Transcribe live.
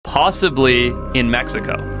possibly in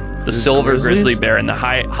Mexico. The silver grizzly bear in the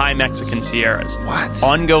high Mexican Sierras. What?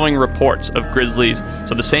 Ongoing reports of grizzlies.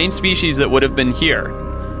 So the same species that would have been here,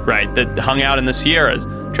 right, that hung out in the Sierras,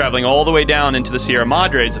 traveling all the way down into the Sierra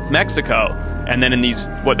Madres of Mexico, and then in these,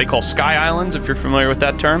 what they call sky islands, if you're familiar with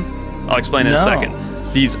that term. I'll explain in a second.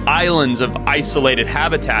 These islands of isolated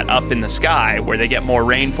habitat up in the sky where they get more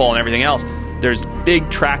rainfall and everything else. There's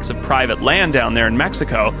big tracts of private land down there in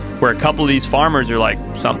Mexico where a couple of these farmers are like,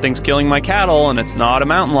 something's killing my cattle and it's not a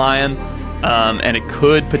mountain lion. And it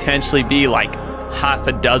could potentially be like half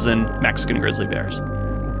a dozen Mexican grizzly bears.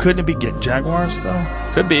 Couldn't it be jaguars,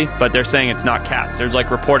 though? Could be, but they're saying it's not cats. There's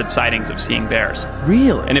like reported sightings of seeing bears.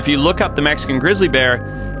 Really? And if you look up the Mexican grizzly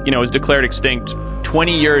bear, you know, it was declared extinct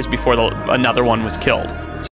 20 years before another one was killed.